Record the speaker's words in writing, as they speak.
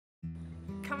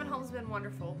Coming home's been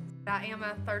wonderful. I am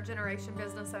a third-generation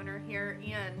business owner here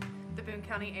in the Boone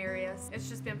County area. It's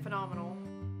just been phenomenal.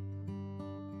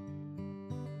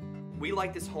 We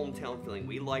like this hometown feeling.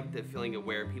 We like the feeling of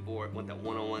where people want that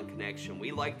one-on-one connection.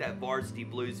 We like that varsity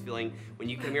blues feeling when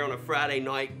you come here on a Friday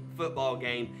night football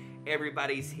game,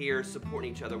 everybody's here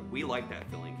supporting each other. We like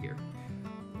that feeling here.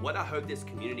 What I hope this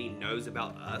community knows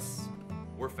about us,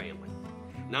 we're family.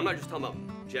 And I'm not just talking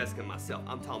about Jessica and myself,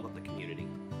 I'm talking about the community.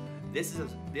 This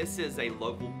is a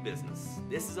local business.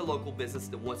 This is a local business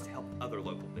that wants to help other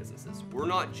local businesses. We're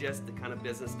not just the kind of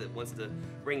business that wants to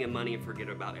bring in money and forget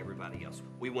about everybody else.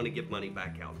 We want to give money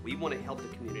back out. We want to help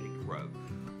the community grow.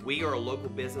 We are a local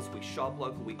business. We shop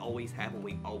local. We always have and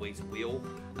we always will.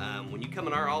 When you come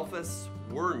in our office,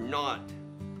 we're not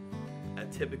a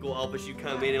typical office. You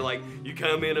come in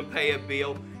and pay a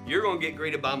bill. You're going to get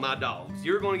greeted by my dogs.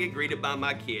 You're going to get greeted by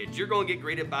my kids. You're going to get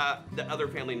greeted by the other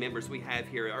family members we have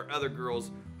here, our other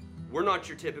girls. We're not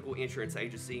your typical insurance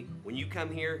agency. When you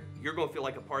come here, you're going to feel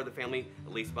like a part of the family,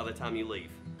 at least by the time you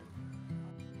leave.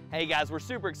 Hey guys, we're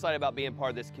super excited about being part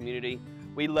of this community.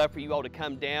 We'd love for you all to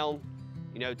come down,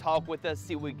 talk with us,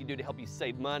 see what we can do to help you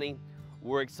save money.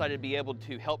 We're excited to be able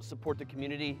to help support the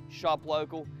community, shop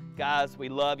local. Guys, we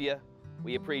love you.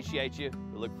 We appreciate you.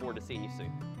 We look forward to seeing you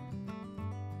soon.